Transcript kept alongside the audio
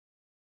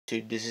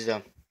YouTube. This is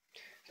a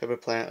pepper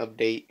plant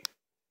update,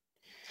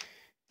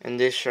 and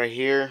this right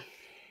here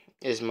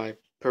is my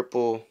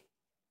purple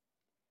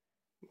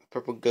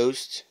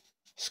ghost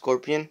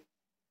scorpion.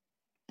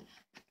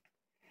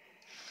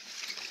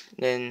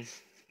 Then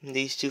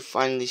these two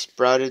finally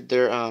sprouted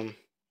their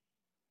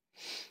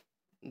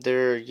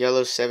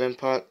yellow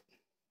 7-pot.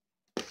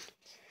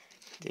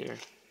 There,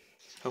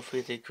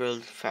 hopefully they grow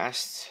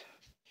fast.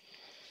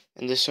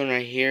 And this one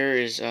right here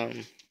is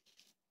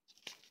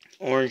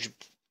orange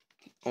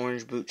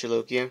boot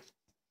jalokia.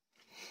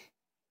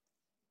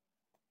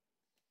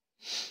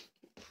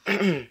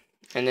 And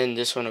then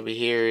this one over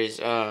here is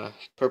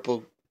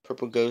purple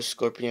ghost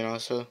scorpion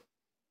also.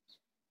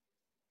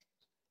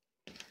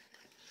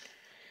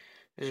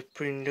 It's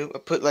pretty new. I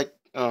put like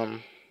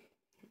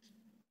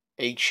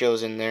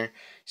eggshells in there,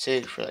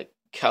 saved for like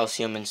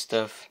calcium and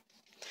stuff.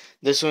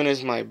 This one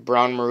is my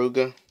brown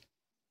moruga.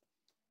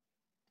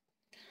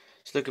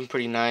 It's looking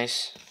pretty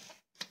nice.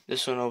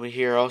 This one over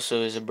here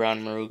also is a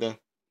brown moruga.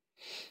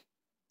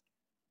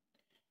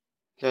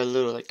 Got a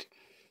little like,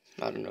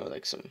 I don't know,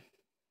 like some,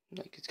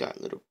 like it's got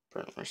a little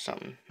burnt or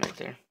something right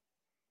there.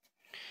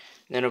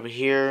 Then over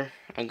here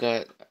I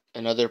got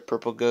another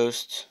purple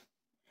ghost.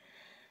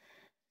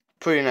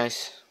 Pretty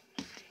nice.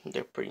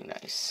 They're pretty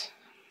nice.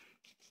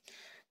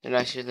 They're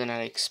nicer than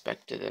I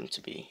expected them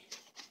to be.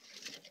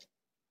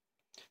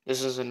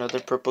 This is another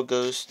purple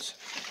ghost.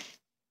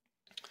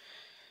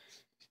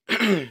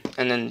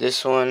 And then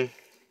this one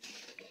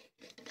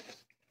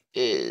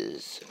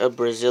is a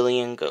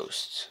Brazilian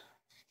ghost.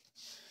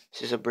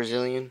 This is a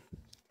Brazilian.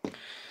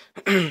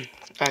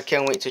 I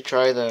can't wait to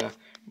try the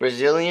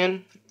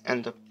Brazilian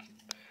and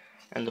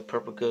the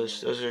purple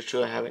ghost. Those are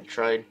two I haven't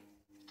tried.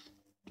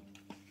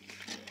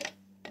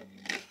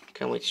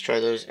 Can't wait to try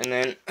those. And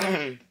then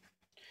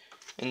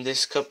in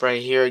this cup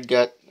right here, I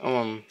got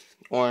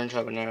orange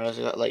habaneros.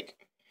 I got like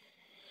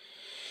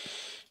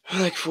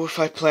 4 or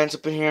 5 plants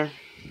up in here,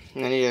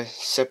 and I need to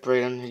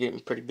separate them. They're getting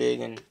pretty big,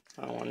 and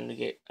I don't want them to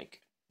get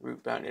like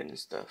root bounded and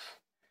stuff.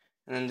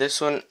 And then this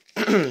one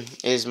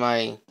is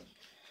my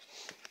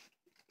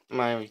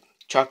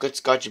chocolate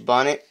scotch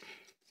bonnet.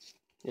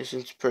 This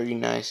one's pretty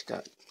nice.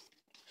 Got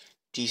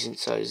decent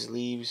sized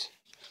leaves.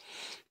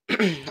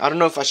 I don't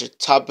know if I should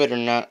top it or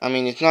not. I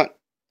mean, it's not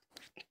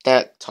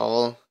that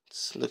tall.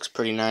 It looks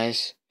pretty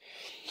nice.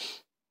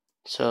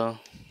 So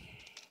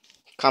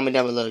comment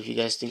down below if you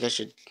guys think I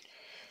should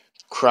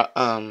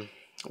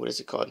what is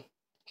it called?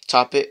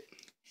 Top it.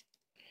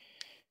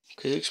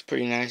 Cause it looks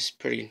pretty nice,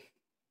 pretty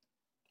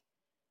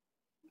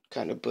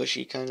kind of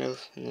bushy, kind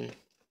of, and then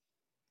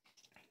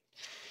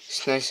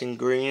it's nice and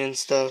green and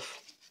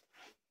stuff.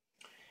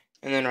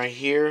 And then right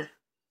here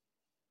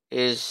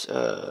is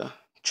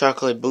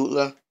chocolate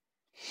bootla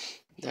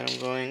that I'm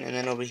growing. And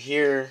then over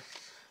here,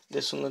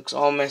 this one looks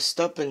all messed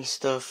up and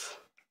stuff.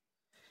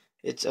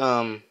 It's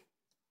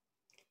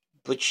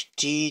Butch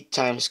Tea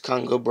times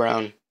Congo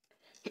Brown.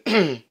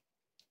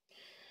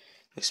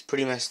 Looks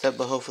pretty messed up,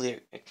 but hopefully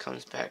it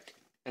comes back.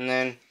 And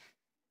then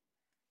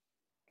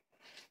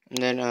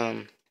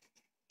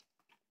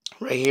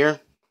right here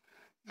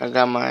I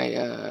got my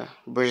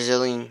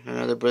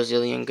another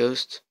Brazilian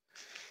ghost,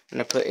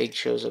 and I put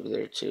eggshells up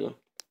there too.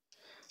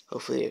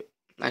 Hopefully it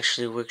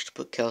actually works to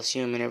put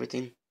calcium and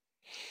everything.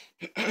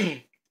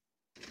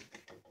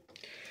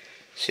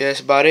 So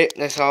that's about it.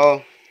 That's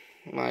all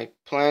my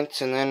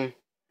plants. And then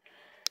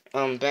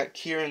back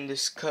here in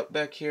this cup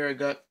back here, I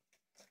got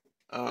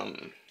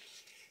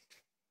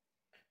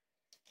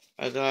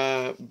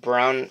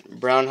brown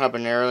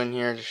habanero in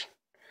here.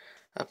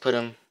 I put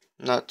them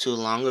not too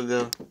long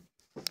ago,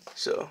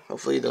 so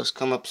hopefully those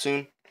come up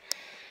soon.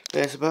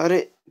 That's about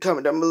it.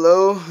 Comment down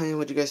below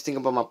what you guys think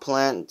about my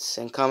plants,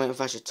 and comment if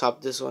I should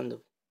top this one,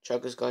 the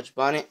chocolate scotch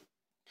bonnet.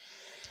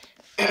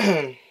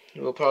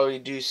 We'll probably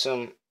do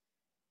some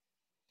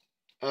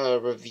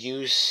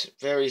reviews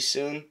very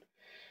soon,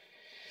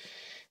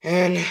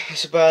 and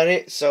that's about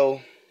it.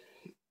 So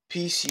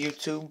peace,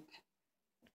 YouTube.